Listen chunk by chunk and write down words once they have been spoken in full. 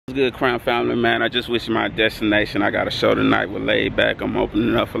Good Crown family, man. I just wish my destination. I got a show tonight with LayedBak. I'm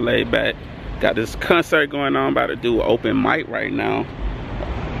opening up for LayedBak. Got this concert going on. About to do an open mic right now.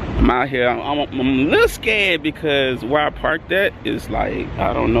 I'm out here. I'm a little scared because where I parked at is like,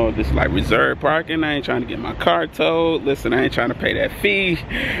 I don't know if it's like reserved parking. I ain't trying to get my car towed. Listen, I ain't trying to pay that fee.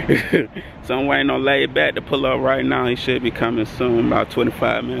 So I'm waiting on LayedBak to pull up right now. He should be coming soon, about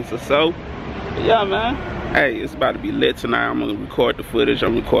 25 minutes or so. But yeah, man. Hey, it's about to be lit tonight. I'm gonna record the footage.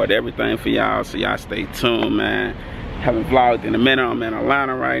 I'm gonna record everything for y'all, so y'all stay tuned, man. Haven't vlogged in a minute. I'm in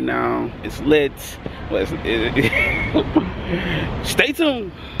Atlanta right now. It's lit. Stay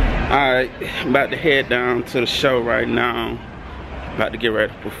tuned. Alright, I'm about to head down to the show right now. About to get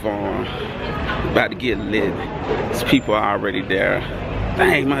ready to perform. About to get lit. There's people already there.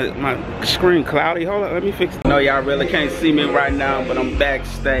 Dang, my screen cloudy. Hold on, let me fix it. No, y'all really can't see me right now, but I'm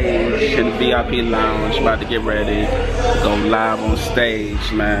backstage in the VIP lounge. About to get ready. Go live on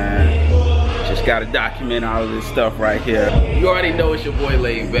stage, man. Just gotta document all of this stuff right here. You already know it's your boy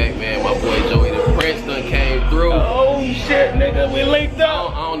LayedBak, man. My boy Joey the Prince done came through. Oh shit, nigga, we linked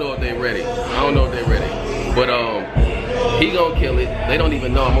up. I don't know if they ready. I don't know if they ready. But he gonna kill it. They don't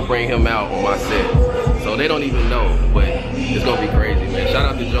even know I'm gonna bring him out on my set. So they don't even know, but it's gonna be crazy, man. Shout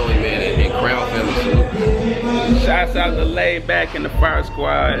out to Joey, man, and Crown family salute. Shouts out to LayedBak and the Fire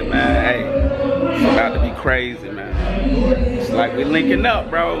Squad, man. Hey, it's about to be crazy, man. It's like we linking up,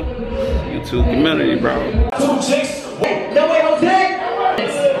 bro. YouTube community, bro.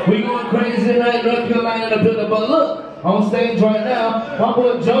 We going crazy tonight, North Carolina in the building, but look, on stage right now, my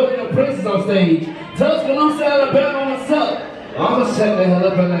boy Joey the Prince is on stage. Tuscaloosa, Alabama, what's up? I'm gonna shut the hell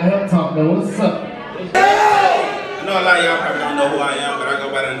up and let him talk, man. What's up? I know a lot of y'all probably don't know who I am, but I go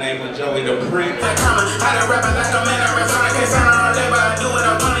by the name of Joey the Prince. I done rap like a man, I rap on, I can't sound all day, but I do what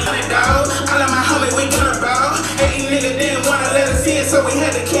I want to dog. I love my homie, we gonna bow. Hey, nigga didn't wanna let us see it, so we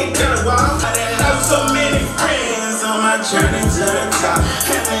had to kick to the wall. I done have so many friends on my journey to the top,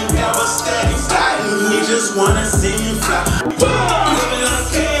 and they never steady sliding, he just wanna see me fly. Living like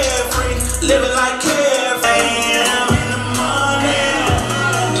carefree, living like carefree. AM in the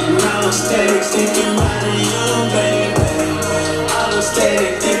morning, I was steady thinking about you, baby. I was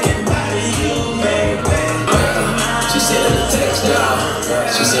steady thinking about you, baby. She said in the text out,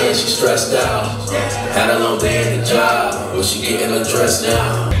 she said she stressed out. Had a long day at the job, but she getting undressed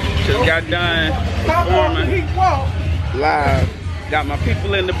now. Just got done performing live. Got my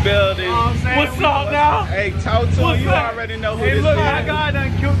people in the building. What's up now? Hey, Toto, you already know who this is. Look, my guy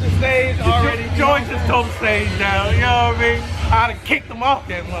done killed the stage already. George just tore the stage down, you know what I mean? I done kicked him off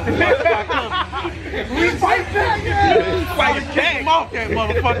that motherfucker. We fight back, yeah. Fight kicked him off that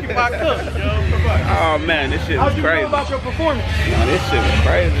motherfucker if I could. Oh man, this shit was crazy. How you feel about your performance? Oh, this shit was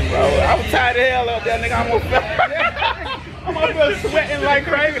crazy, bro. I was tired of hell up there, nigga. I almost fell. I'm up there sweating like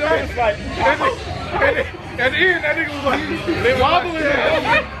crazy. I was like, at the end, that nigga was like, they wobbling.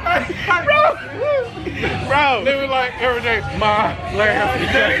 Bro, they were like, every day, my last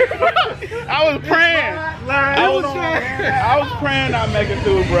day. I was praying. I was praying I make it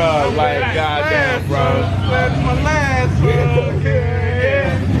through, bro. Like, goddamn, bro. That's my last one.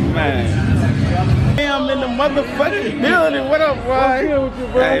 Yeah. Man. I'm in the motherfucking building. What up, bro?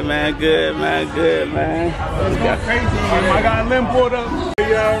 Hey, man, good, man, good, man. It's going crazy. I got Lim pulled up.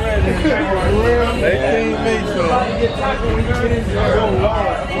 You already. They seen me, so.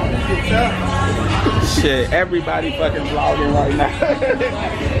 Shit, everybody fucking vlogging right now.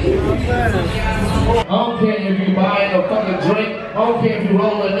 I don't care if you buying a fucking drink. I don't care if you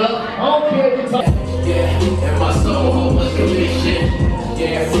rolling up. I don't care if you're talking. Yeah, and my soul home was conviction.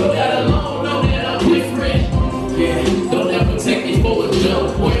 Yeah, feel that alone, know that I'm different. Yeah, don't ever take me for a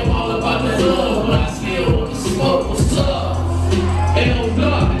joke. Boy, I'm all about the love, but I still want to smoke. What's up?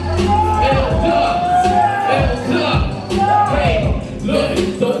 L-Block, hey,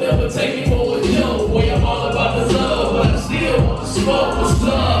 look, don't ever take me for a joke. Boy, I'm all about the love, but I still want to smoke. What's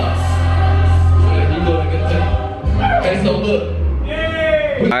up? You doing a good thing. Hey, so look.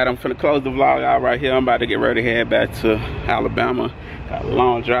 Alright, I'm finna close the vlog out right here. I'm about to get ready to head back to Alabama. Got a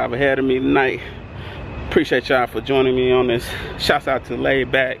long drive ahead of me tonight. Appreciate y'all for joining me on this. Shouts out to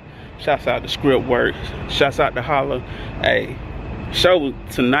LayedBak. Shouts out to Script Work. Shouts out to Holla. Hey, show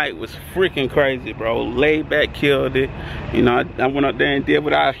tonight was freaking crazy, bro. LayedBak killed it. You know, I went up there and did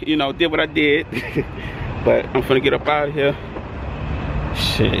what I did. But I'm finna get up out of here.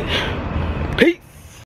 Shit.